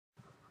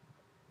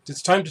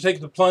It's time to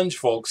take the plunge,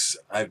 folks.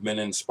 I've been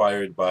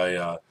inspired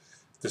by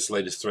this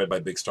latest thread by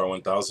Big Star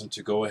 1000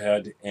 to go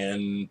ahead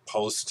and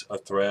post a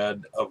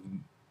thread of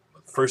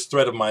first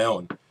thread of my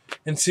own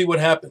and see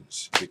what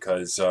happens,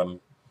 because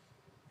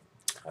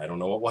I don't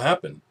know what will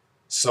happen.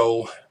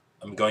 So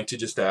I'm going to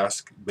just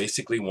ask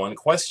basically one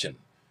question.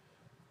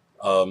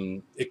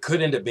 It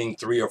could end up being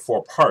 3 or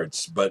 4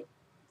 parts, but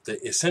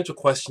the essential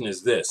question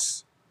is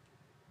this: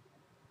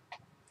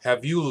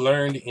 have you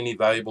learned any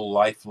valuable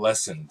life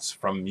lessons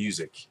from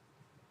music,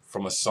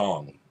 from a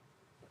song?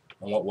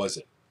 And what was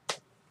it?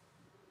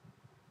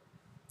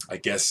 I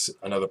guess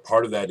another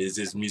part of that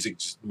is music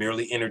just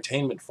merely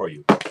entertainment for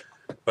you?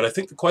 But I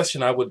think the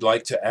question I would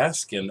like to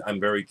ask, and I'm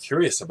very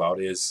curious about,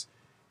 is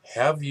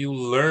have you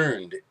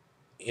learned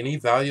any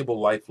valuable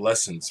life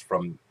lessons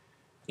from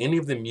any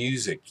of the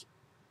music?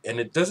 And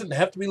it doesn't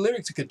have to be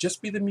lyrics, it could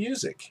just be the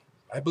music.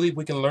 I believe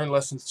we can learn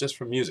lessons just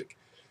from music.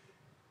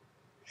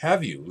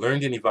 Have you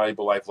learned any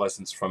valuable life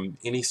lessons from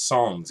any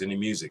songs, any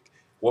music?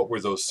 What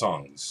were those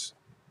songs?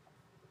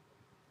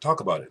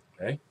 Talk about it,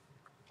 eh?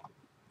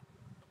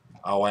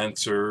 I'll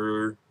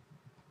answer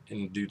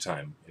in due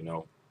time,